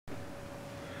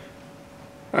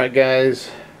Alright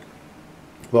guys,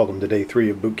 welcome to day 3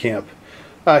 of boot camp.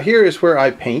 Here is where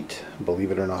I paint. Believe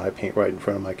it or not, I paint right in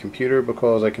front of my computer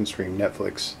because I can stream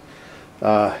Netflix.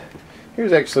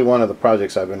 Here's actually one of the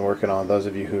projects I've been working on. Those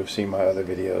of you who have seen my other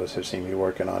videos have seen me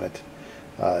working on it.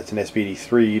 It's an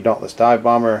SBD-3 Dauntless Dive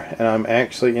Bomber, and I'm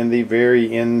actually in the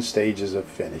very end stages of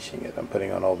finishing it. I'm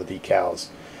putting on all the decals.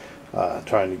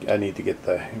 I need to get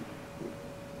the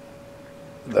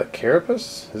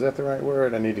carapace? Is that the right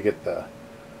word? I need to get the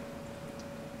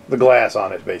glass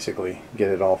on it, basically. Get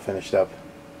it all finished up.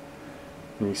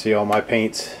 And you see all my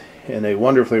paints in a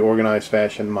wonderfully organized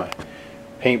fashion. My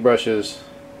paintbrushes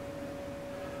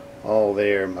all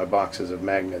there. My boxes of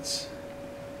magnets,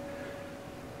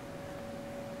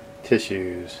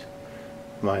 tissues,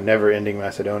 my never-ending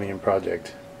Macedonian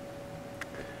project.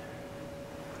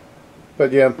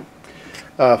 But yeah,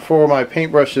 for my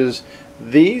paintbrushes,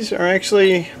 these are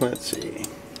actually, let's see,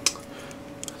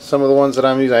 some of the ones that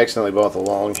I'm using. I accidentally bought the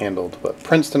long-handled, but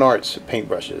Princeton Arts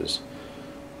paintbrushes.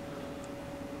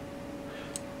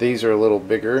 These are a little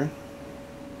bigger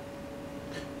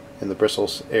in the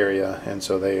bristles area, and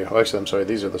so they, oh, actually I'm sorry,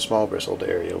 these are the small bristled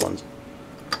area ones.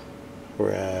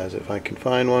 Whereas if I can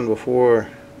find one before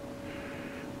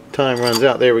time runs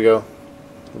out, there we go.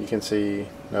 You can see,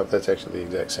 nope, that's actually the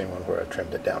exact same one where I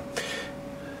trimmed it down.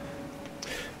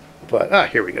 But,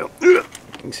 here we go. You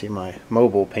can see my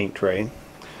mobile paint tray.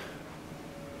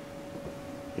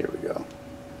 Here we go.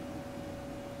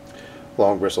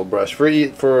 Long bristle brush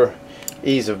for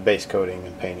ease of base coating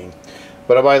and painting.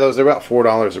 But I buy those, they're about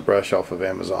 $4 a brush off of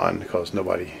Amazon because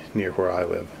nobody near where I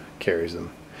live carries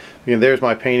them. Again, there's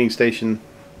my painting station.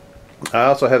 I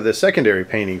also have this secondary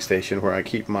painting station where I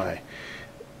keep my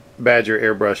Badger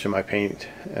airbrush and my paint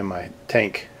and my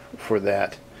tank for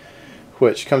that,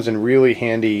 which comes in really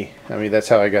handy. I mean, that's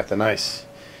how I got the nice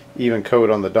even coat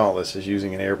on the Dauntless, is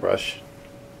using an airbrush.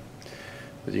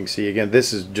 As you can see, again,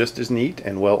 this is just as neat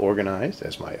and well organized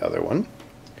as my other one.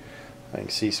 I can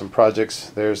see some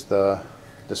projects. There's the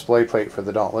display plate for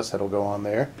the Dauntless that'll go on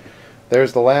there.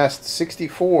 There's the last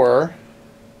 64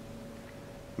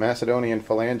 Macedonian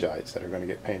phalangites that are going to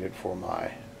get painted for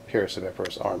my Paris of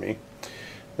Epirus army.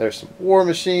 There's some War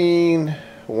Machine,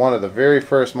 one of the very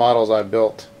first models I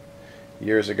built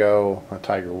years ago, a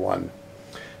Tiger 1,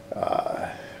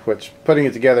 which putting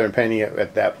it together and painting it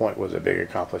at that point was a big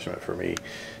accomplishment for me,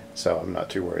 so I'm not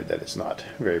too worried that it's not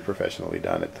very professionally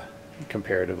done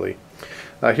comparatively.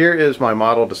 Here is my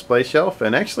model display shelf,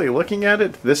 and actually looking at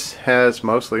it, this has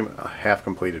mostly half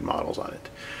completed models on it.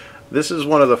 This is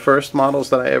one of the first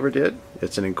models that I ever did.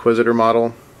 It's an Inquisitor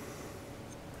model.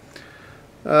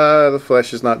 The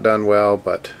flesh is not done well,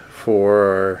 but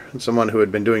for someone who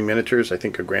had been doing miniatures, I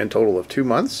think a grand total of 2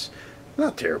 months,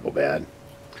 not terrible bad.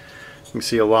 You can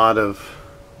see a lot of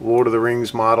Lord of the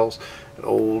Rings models, an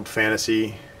old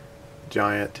fantasy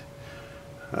giant,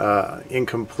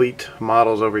 incomplete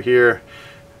models over here.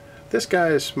 This guy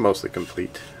is mostly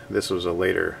complete. This was a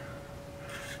later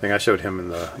thing. I showed him in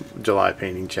the July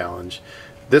painting challenge.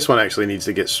 This one actually needs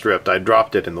to get stripped. I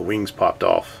dropped it and the wings popped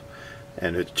off,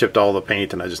 and it chipped all the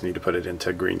paint, and I just need to put it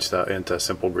into green stuff, into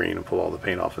simple green, and pull all the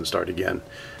paint off and start again.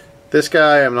 This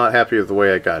guy, I'm not happy with the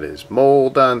way I got his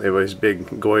mold done. It was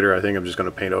big goiter. I think I'm just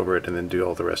going to paint over it and then do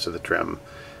all the rest of the trim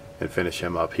and finish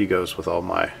him up. He goes with all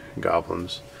my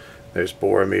goblins. There's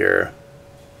Boromir,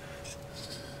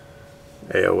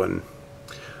 Eowyn,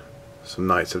 some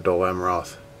Knights of Dol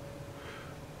Amroth.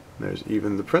 There's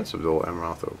even the Prince of Dol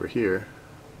Amroth over here,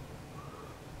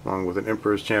 along with an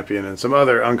Emperor's Champion and some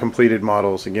other uncompleted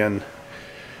models. Again,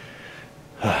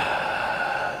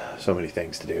 so many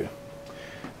things to do.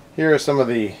 Here are some of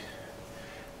the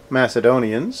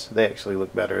Macedonians. They actually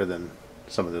look better than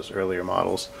some of those earlier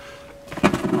models.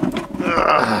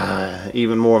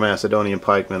 Even more Macedonian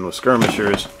pikemen with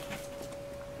skirmishers.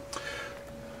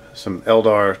 Some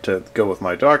Eldar to go with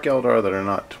my Dark Eldar that are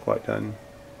not quite done.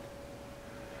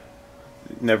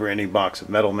 Never-ending box of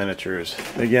metal miniatures.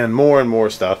 Again, more and more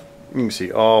stuff. You can see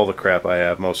all the crap I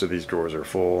have. Most of these drawers are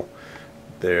full.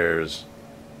 There's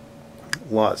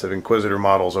lots of Inquisitor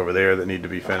models over there that need to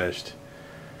be finished.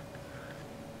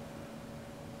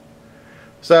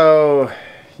 So,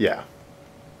 yeah.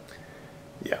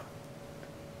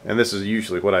 And this is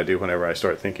usually what I do whenever I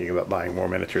start thinking about buying more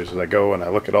miniatures, is I go and I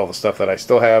look at all the stuff that I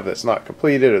still have that's not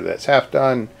completed or that's half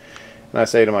done, and I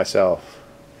say to myself,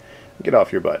 get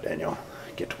off your butt, Daniel.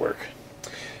 Get to work.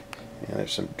 And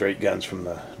there's some Drake guns from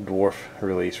the Dwarf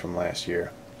release from last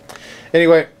year.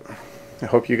 Anyway, I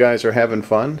hope you guys are having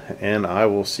fun, and I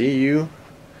will see you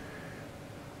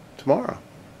tomorrow.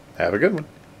 Have a good one.